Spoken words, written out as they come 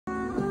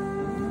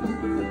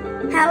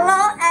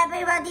Hello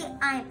everybody,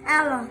 I'm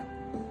Elon.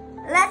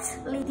 Let's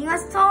reading a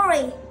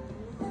story.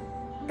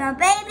 The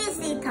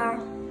Babysitter.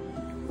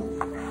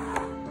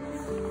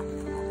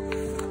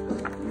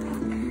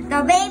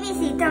 The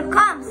babysitter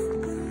comes.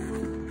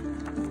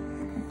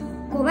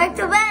 Go back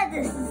to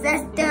bed,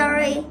 says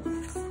Derry.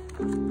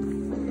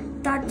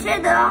 The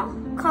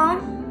children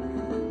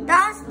come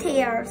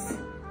downstairs.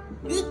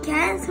 We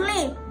can't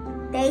sleep,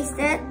 they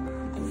said.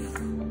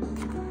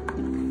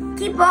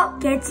 Kipper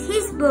gets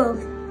his book.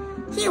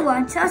 He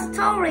wants a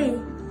story.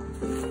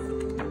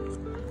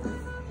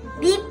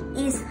 Beep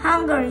is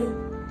hungry.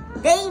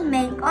 They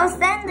make a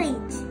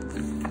sandwich.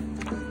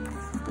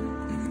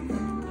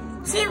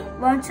 Chip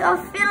wants a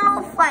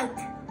pillow fight.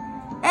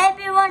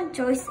 Everyone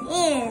joins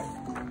in.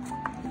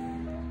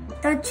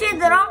 The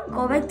children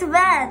go back to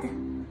bed.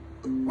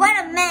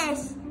 What a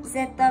mess,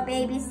 said the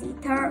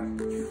babysitter.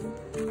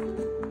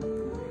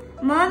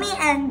 Mommy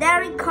and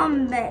Daddy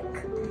come back.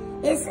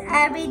 Is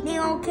everything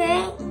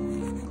okay?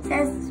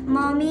 Says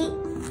Mommy.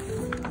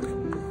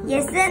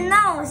 Yes and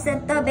no,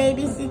 said the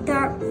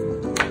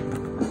babysitter.